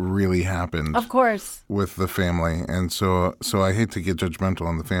know what really happened. of course. With the family, and so I hate to get judgmental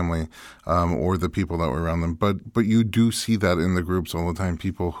on the family or the people that were around them, but you do see that in the groups all the time.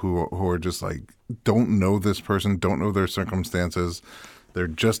 People who are just like don't know this person, don't know their circumstances. They're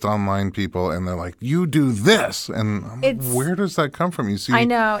just online people, and they're like, "You do this," and I'm like, where does that come from? You see, I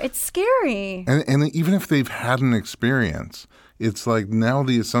know, it's scary. and even if they've had an experience, it's like now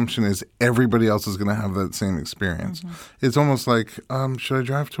the assumption is everybody else is going to have that same experience. It's almost like, should I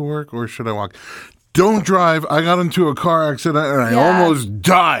drive to work or should I walk? Don't drive. I got into a car accident and I almost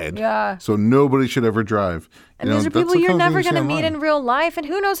died. Yeah. So nobody should ever drive. And these are people you're never going to meet in real life. And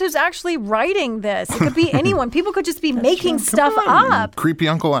who knows who's actually writing this? It could be anyone. People could just be making stuff up. Creepy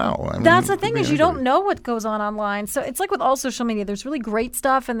Uncle Al. I mean, That's the thing, it could is be you don't anybody. know what goes on online. So it's like with all social media. There's really great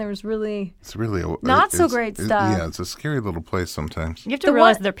stuff and there's really It's really not so great stuff. Yeah, it's a scary little place sometimes. You have to The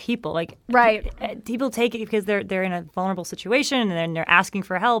realize one- they're people. Like Right. people take it because they're in a vulnerable situation and then they're asking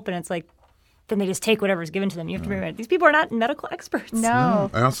for help, and it's like then they just take whatever's given to them. You have to remember these people are not medical experts.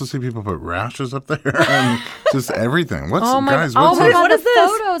 no. I also see people put rashes up there and just everything. Guys, Oh my what's God, this? What is the this?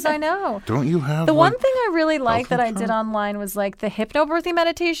 photos, I know. Don't you have The one like, thing I really like that I control? did online was like the hypnobirthing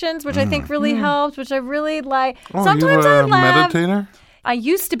meditations, which I think really helped, which I really like. Oh, Sometimes you I a laugh. meditator? I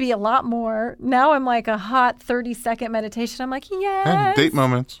used to be a lot more. Now I'm like a hot 30-second meditation. I'm like, yes. And date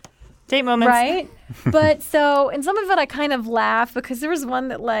moments. Date moments. Right? But so, in some of it, I kind of laugh because there was one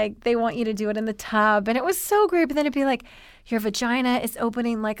that like they want you to do it in the tub, and it was so great. But then it'd be like, your vagina is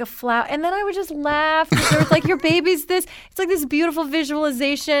opening like a flower, and then I would just laugh. There's like your baby's this. It's like this beautiful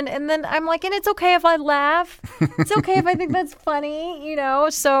visualization, and then I'm like, and it's okay if I laugh. It's okay if I think that's funny,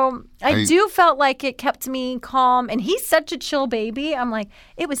 So I do felt like it kept me calm, and he's such a chill baby. I'm like,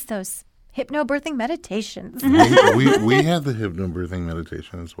 it was those hypnobirthing meditations. we had the hypnobirthing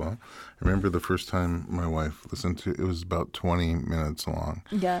meditation as well. I remember the first time my wife listened to it was about 20 minutes long.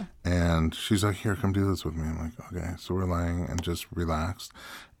 Yeah. And she's like, here, come do this with me. I'm like, okay. So we're lying and just relaxed.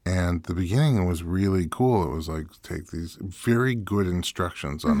 And the beginning was really cool. It was like, take these very good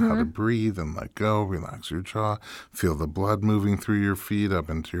instructions on how to breathe and let go, relax your jaw, feel the blood moving through your feet up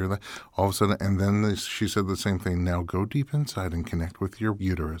into your leg. All of a sudden, and then she said the same thing. Now go deep inside and connect with your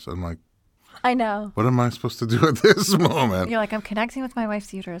uterus. I'm like, I know. What am I supposed to do at this moment? You're like, I'm connecting with my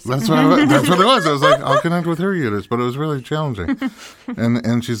wife's uterus. That's what it was. I was like, I'll connect with her uterus, but it was really challenging.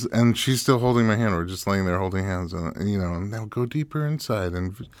 And she's still holding my hand. We're just laying there holding hands, and and now go deeper inside.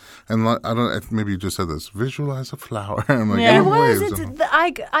 And I don't. Maybe you just said this. Visualize a flower. I'm like, it was.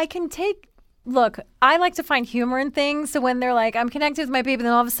 I can take. Look, I like to find humor in things. So when they're like, I'm connected with my baby,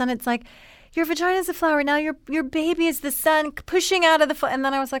 then all of a sudden it's like, your vagina is a flower. Now your baby is the sun pushing out of the flower. And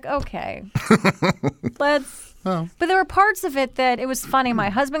then I was like, okay, let's. Oh. But there were parts of it that it was funny. My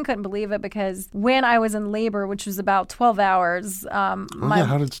husband couldn't believe it because when I was in labor, which was about 12 hours. How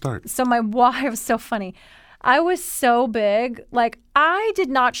did it start? So my wife was so funny. I was so big. Like, I did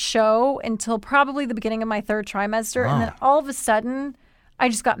not show until probably the beginning of my third trimester. Wow. And then all of a sudden, I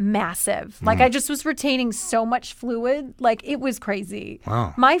just got massive. Like, I just was retaining so much fluid. Like, it was crazy.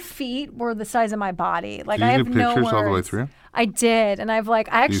 Wow. My feet were the size of my body. Like, did you I have do no pictures words. all the way through? I did. And I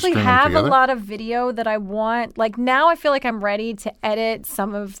actually have a lot of video that I want. Like, now I feel like I'm ready to edit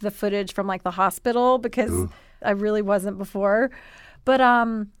some of the footage from, like, the hospital because I really wasn't before. But,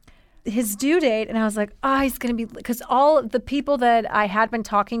 his due date, and I was like, he's going to be, because all the people that I had been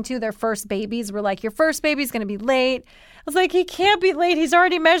talking to, their first babies were like, your first baby's going to be late. I was like, he can't be late. He's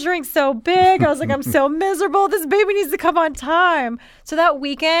already measuring so big. I was like, I'm so miserable. This baby needs to come on time. So that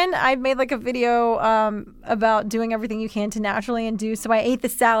weekend, I made like a video about doing everything you can to naturally induce. So I ate the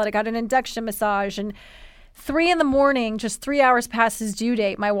salad. I got an induction massage, and 3 a.m, just 3 hours past his due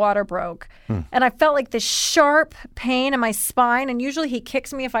date, my water broke. And I felt like this sharp pain in my spine. And usually he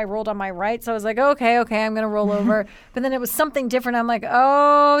kicks me if I rolled on my right. So I was like, okay, I'm going to roll over. But then it was something different. I'm like,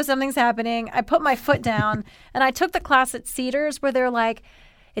 something's happening. I put my foot down and I took the class at Cedars where they're like,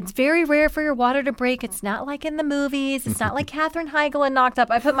 it's very rare for your water to break. It's not like in the movies. It's not like Katherine Heigl and Knocked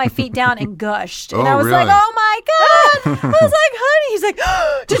Up. I put my feet down and gushed. And I was like, oh my God. I was like, honey. He's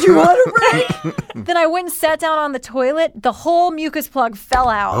like, did your water break? Then I went and sat down on the toilet. The whole mucus plug fell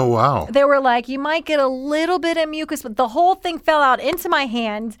out. Oh, wow. They were like, you might get a little bit of mucus, but the whole thing fell out into my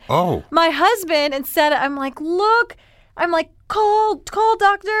hand. Oh. My husband, instead, I'm like, look. I'm like, call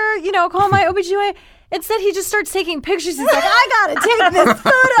doctor, call my OBGYN. Instead, he just starts taking pictures. He's like, I gotta take this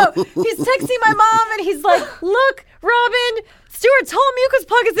photo. He's texting my mom, and he's like, look, Robin, Stuart's whole mucus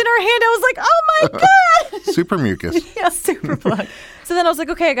plug is in her hand. I was like, oh my God. Super mucus. Yeah, super plug. So then I was like,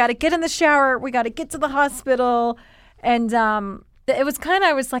 okay, I gotta get in the shower. We gotta get to the hospital. And it was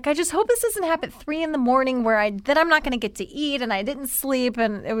I was like, I just hope this doesn't happen at 3 a.m. where I'm not gonna get to eat, and I didn't sleep,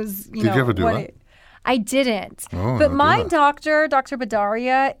 and it was, Did you ever do that? I didn't. Oh, but my doctor, Dr.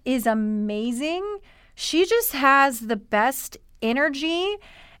 Badaria, is amazing. She just has the best energy.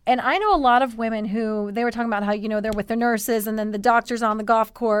 And I know a lot of women who, they were talking about how, they're with their nurses and then the doctor's on the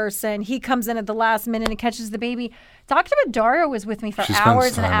golf course and he comes in at the last minute and catches the baby. Dr. Badaria was with me for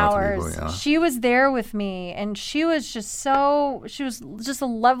hours and hours. People, yeah. She was there with me and she was just a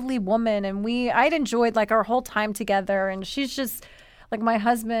lovely woman. And I'd enjoyed like our whole time together. And she's just like my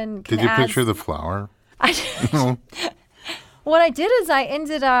husband. Did you picture the flower? What I did is I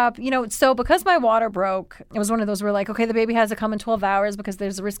ended up, so because my water broke, it was one of those where like, okay, the baby has to come in 12 hours because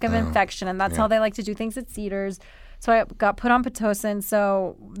there's a risk of infection. And that's how they like to do things at Cedars. So I got put on Pitocin.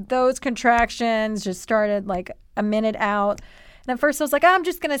 So those contractions just started like a minute out. And at first I was like, I'm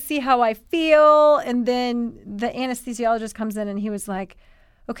just going to see how I feel. And then the anesthesiologist comes in and he was like,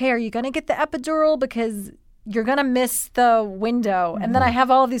 okay, are you going to get the epidural? Because you're going to miss the window. And then I have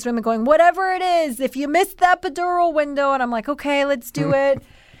all of these women going, whatever it is, if you miss the epidural window. And I'm like, okay, let's do it.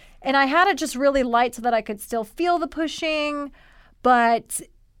 And I had it just really light so that I could still feel the pushing. But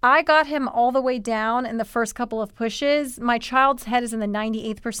I got him all the way down in the first couple of pushes. My child's head is in the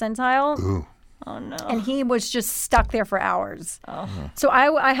 98th percentile. Ooh. Oh, no. And he was just stuck there for hours. Oh. So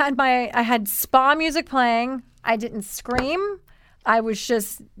I had spa music playing. I didn't scream. I was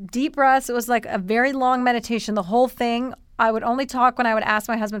just deep breaths. It was like a very long meditation, the whole thing. I would only talk when I would ask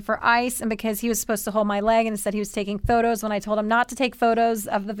my husband for ice, and because he was supposed to hold my leg and instead he was taking photos. When I told him not to take photos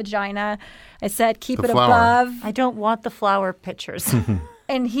of the vagina, I said, keep it above. I don't want the flower pictures.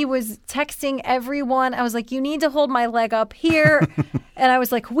 And he was texting everyone. I was like, you need to hold my leg up here. And I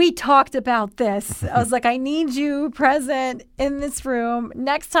was like, we talked about this. I was like, I need you present in this room.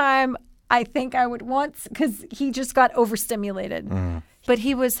 Next time, I think I would want, because he just got overstimulated. But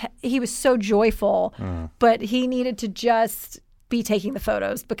he was so joyful, but he needed to just be taking the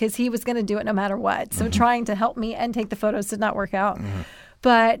photos because he was going to do it no matter what. So trying to help me and take the photos did not work out.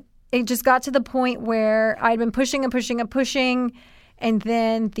 But it just got to the point where I'd been pushing and pushing and pushing, and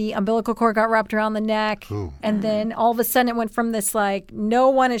then the umbilical cord got wrapped around the neck. Ooh. And then all of a sudden it went from this like, no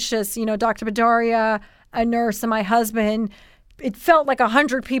one, it's just, Dr. Badaria, a nurse, and my husband it felt like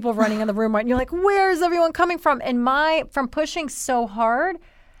 100 people running in the room, right? And you're like, where's everyone coming from? And from pushing so hard,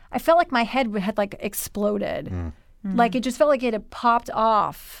 I felt like my head had like exploded. Like it just felt like it had popped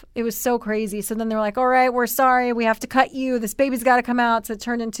off. It was so crazy. So then they're like, all right, we're sorry. We have to cut you. This baby's got to come out. So it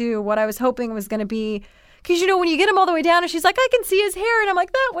turned into what I was hoping was going to be. Because, when you get him all the way down and she's like, I can see his hair. And I'm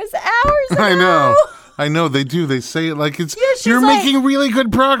like, that was hours ago. I know. They do. They say it like it's, you're making really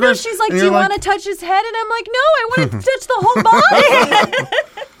good progress. She's like, do you want to touch his head? And I'm like, no, I want to touch the whole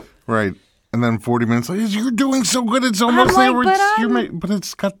body. Right. And then 40 minutes later, you're doing so good. It's almost there. But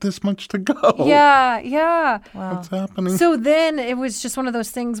it's got this much to go. Yeah. Wow. What's happening? So then it was just one of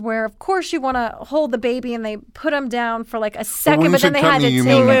those things where, of course, you want to hold the baby and they put him down for like a second, but then they had to take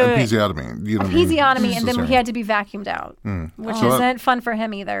episiotomy. Episiotomy, and then he had to be vacuumed out, which isn't fun for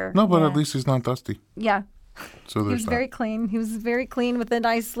him either. No, but at least he's not dusty. Yeah. So he was very clean. He was very clean with a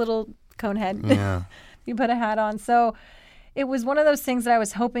nice little cone head. Yeah. You put a hat on. So it was one of those things that I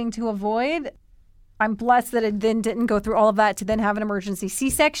was hoping to avoid. I'm blessed that it then didn't go through all of that to then have an emergency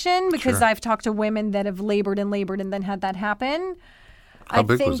C-section, because I've talked to women that have labored and then had that happen. How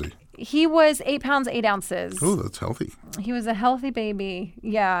big was he? He was 8 pounds, 8 ounces. Oh, that's healthy. He was a healthy baby.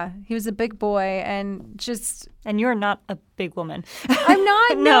 Yeah. He was a big boy and just... And you're not a big woman. I'm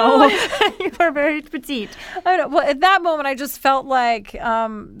not. No. You are very petite. I don't know. Well, at that moment, I just felt like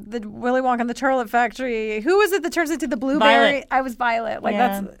the Willy Wonka and the Chocolate Factory. Who was it that turns into the blueberry? Violet. I was Violet. Like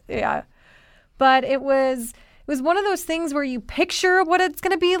But it was one of those things where you picture what it's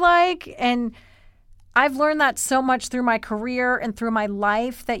going to be like, and I've learned that so much through my career and through my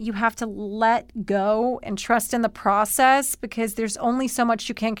life, that you have to let go and trust in the process, because there's only so much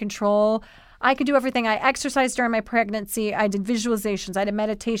you can control. I could do everything. I exercised during my pregnancy. I did visualizations. I did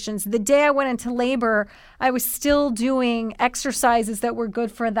meditations. The day I went into labor, I was still doing exercises that were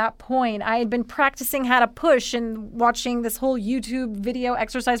good for that point. I had been practicing how to push and watching this whole YouTube video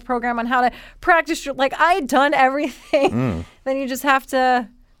exercise program on how to practice. Like, I had done everything. Then you just have to...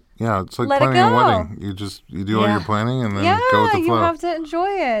 Yeah, it's like planning a wedding. You do all your planning and then go with the flow. You have to enjoy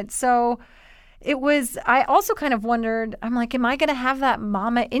it. So it was, I also kind of wondered, I'm like, am I going to have that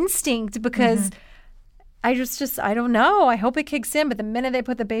mama instinct? Because I don't know. I hope it kicks in. But the minute they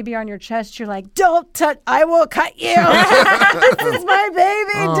put the baby on your chest, you're like, don't touch, I will cut you. This is my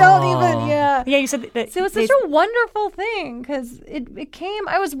baby. Don't even, Yeah, you said that. So it's such a wonderful thing, because it came,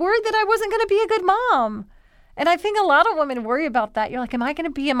 I was worried that I wasn't going to be a good mom. And I think a lot of women worry about that. You're like, am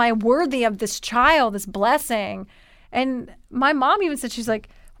I worthy of this child, this blessing? And my mom even said, she's like,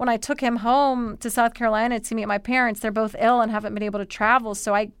 when I took him home to South Carolina to meet my parents, they're both ill and haven't been able to travel.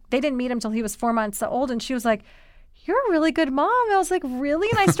 So they didn't meet him until he was 4 months old. And she was like, you're a really good mom. I was like, really?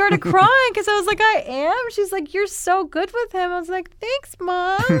 And I started crying because I was like, I am. She's like, you're so good with him. I was like, thanks,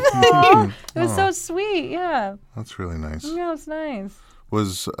 Mom. It was so sweet. Yeah. That's really nice. Yeah, it's nice.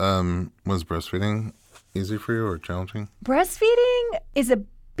 Was breastfeeding easy for you or challenging? Breastfeeding is a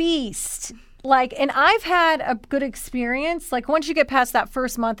beast. And I've had a good experience. Like, once you get past that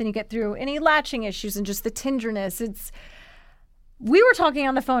first month and you get through any latching issues and just the tenderness, we were talking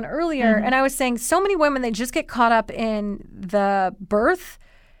on the phone earlier, and I was saying so many women, they just get caught up in the birth.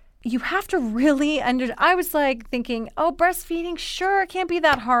 You have to really I was like thinking, oh, breastfeeding, sure, it can't be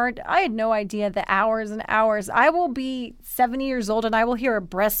that hard. I had no idea the hours and hours. I will be 70 years old and I will hear a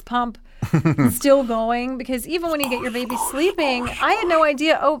breast pump still going, because even when you get your baby sleeping, I had no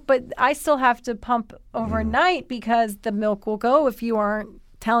idea. Oh, but I still have to pump overnight because the milk will go if you aren't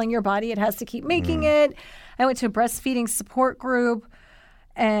telling your body it has to keep making it. I went to a breastfeeding support group,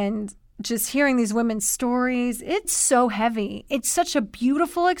 and just hearing these women's stories, it's so heavy. It's such a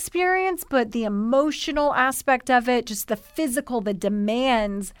beautiful experience, but the emotional aspect of it, just the physical, the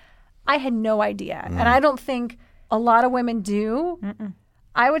demands, I had no idea. And I don't think a lot of women do.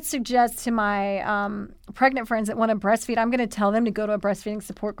 I would suggest to my pregnant friends that want to breastfeed, I'm going to tell them to go to a breastfeeding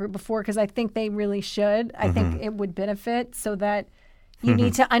support group before, because I think they really should. I think it would benefit, so that you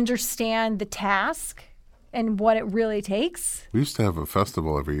need to understand the task and what it really takes. We used to have a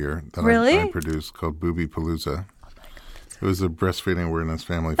festival every year that I produced called Booby Palooza. It was a breastfeeding awareness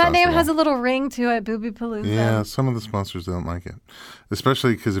family festival. That name has a little ring to it, Booby Palooza. Yeah, some of the sponsors don't like it.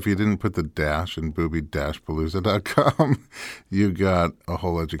 Especially because if you didn't put the dash in booby-palooza.com, you got a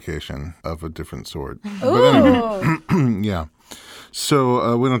whole education of a different sort. But anyway, yeah.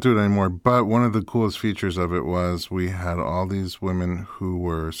 So we don't do it anymore, but one of the coolest features of it was we had all these women who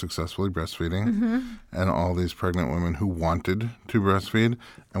were successfully breastfeeding and all these pregnant women who wanted to breastfeed,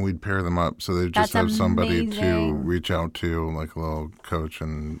 and we'd pair them up. So they'd just have somebody to reach out to, like a little coach,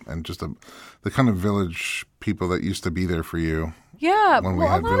 and just the kind of village people that used to be there for you. Yeah, when we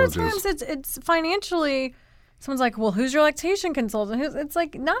had a lot villages. of times it's financially someone's like, well, who's your lactation consultant? It's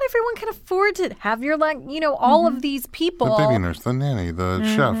like, not everyone can afford to have your, all of these people. The baby nurse, the nanny, the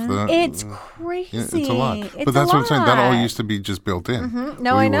chef. It's crazy. It's a lot. But that's what I'm saying. That all used to be just built in.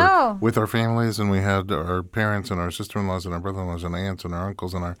 No, I know. With our families, and we had our parents and our sister-in-laws and our brother-in-laws and aunts and our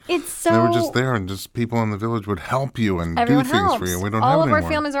uncles and they were just there, and just people in the village would help you and everyone do things helps. for you. We don't all have of anymore. our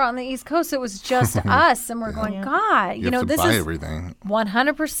families are on the East Coast, so it was just us, and we're going, God, you have to this buy is everything.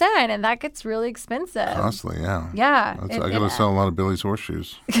 100%, and that gets really expensive. Costly, yeah. Yeah. I got to sell a lot of Billy's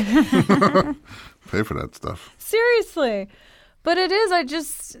horseshoes. Pay for that stuff. Seriously. But it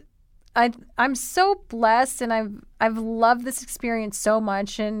is, I'm so blessed, and I've loved this experience so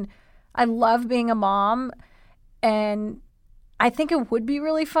much, and I love being a mom, and I think it would be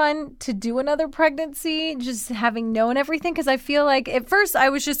really fun to do another pregnancy, just having known everything, because I feel like at first I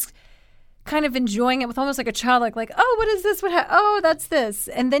was just kind of enjoying it with almost like a child, like, oh, what is this? Oh, that's this.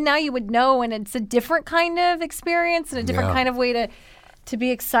 And then now you would know, and it's a different kind of experience and a different kind of way to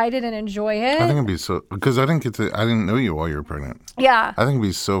be excited and enjoy it. I think it'd be so, because I didn't know you while you were pregnant. Yeah. I think it'd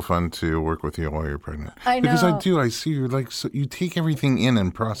be so fun to work with you while you're pregnant. I know. Because I see you're you take everything in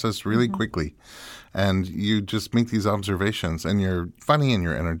and process really quickly. And you just make these observations, and you're funny and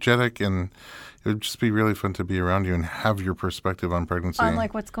you're energetic, and it would just be really fun to be around you and have your perspective on pregnancy. On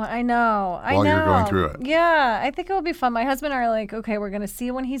what's going on. I know. While you're going through it. Yeah. I think it will be fun. My husband and I are like, okay, we're going to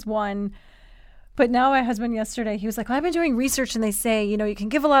see when he's 1. But now my husband yesterday, he was like, I've been doing research, and they say, you can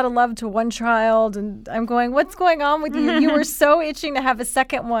give a lot of love to one child. And I'm going, what's going on with you? You were so itching to have a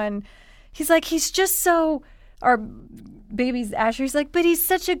second one. He's like, he's just so... Our baby's Asher. He's like, but he's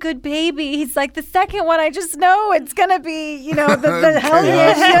such a good baby. He's like, the second one, I just know it's going to be, the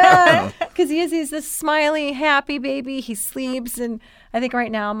healthiest. Yeah. Because he's this smiley, happy baby. He sleeps. And I think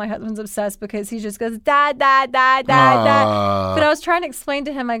right now my husband's obsessed because he just goes, dad, dad, dad, dad, dad. But I was trying to explain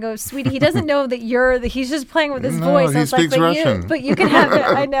to him, I go, sweetie, he doesn't know that he's just playing with his voice. He speaks Russian. But you can have it.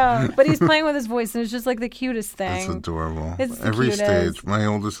 I know. But he's playing with his voice, and it's just like the cutest thing. It's adorable. It's the every cutest. stage. My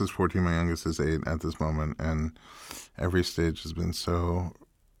oldest is 14, my youngest is 8 at this moment. And every stage has been so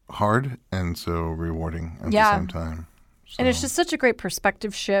hard and so rewarding at the same time. So. And it's just such a great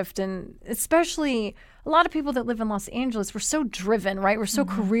perspective shift. And especially a lot of people that live in Los Angeles, we're so driven, right? We're so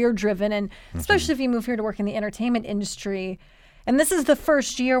career driven. And especially if you move here to work in the entertainment industry. And this is the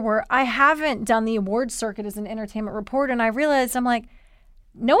first year where I haven't done the awards circuit as an entertainment reporter. And I realized, I'm like,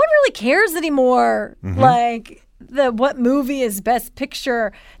 no one really cares anymore. Like what movie is Best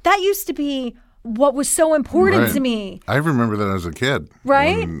Picture. That used to be what was so important to me. I remember that as a kid.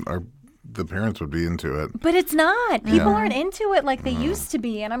 Right? The parents would be into it. But it's not. People aren't into it like they used to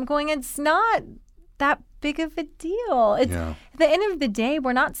be. And I'm going, it's not that big of a deal. At the end of the day,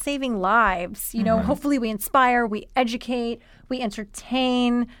 we're not saving lives. Hopefully we inspire, we educate, we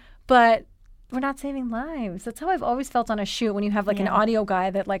entertain, but we're not saving lives. That's how I've always felt on a shoot when you have an audio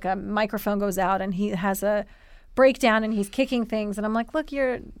guy that a microphone goes out and he has a breakdown and he's kicking things, and I'm like, look,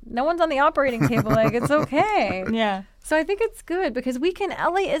 no one's on the operating table, it's okay. Yeah. So I think it's good because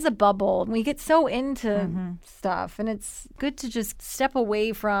LA is a bubble, and we get so into stuff, and it's good to just step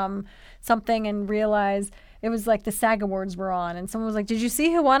away from something and realize. It was like the SAG Awards were on, and someone was like, did you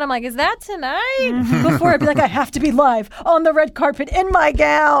see who won? I'm like, is that tonight? Before I'd be like, I have to be live on the red carpet in my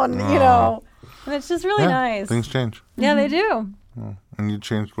gown, and it's just really nice. Things change. Yeah, they do. And you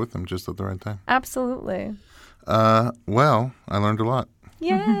changed with them just at the right time. Absolutely. Well, I learned a lot.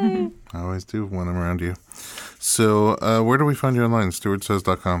 Yay. I always do when I'm around you. So where do we find you online?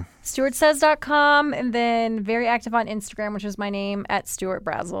 StuartSays.com. StuartSays.com, and then very active on Instagram, which is my name,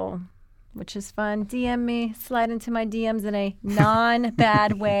 @StuartBrazel, which is fun. DM me, slide into my DMs in a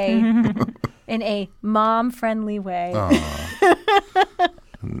non-bad way, in a mom-friendly way.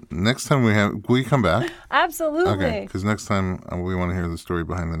 Next time will you come back? Absolutely. Okay, because next time we want to hear the story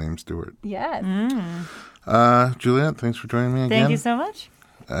behind the name Stuart. Yes. Juliet, thanks for joining me again. Thank you so much.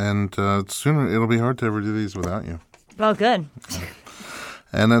 And soon it'll be hard to ever do these without you. Well, good.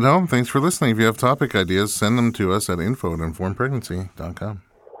 And at home, thanks for listening. If you have topic ideas, send them to us at info@informedpregnancy.com.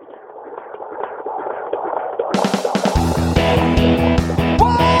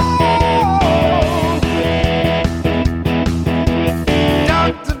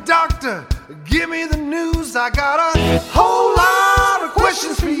 Doctor, give me the news. I got a whole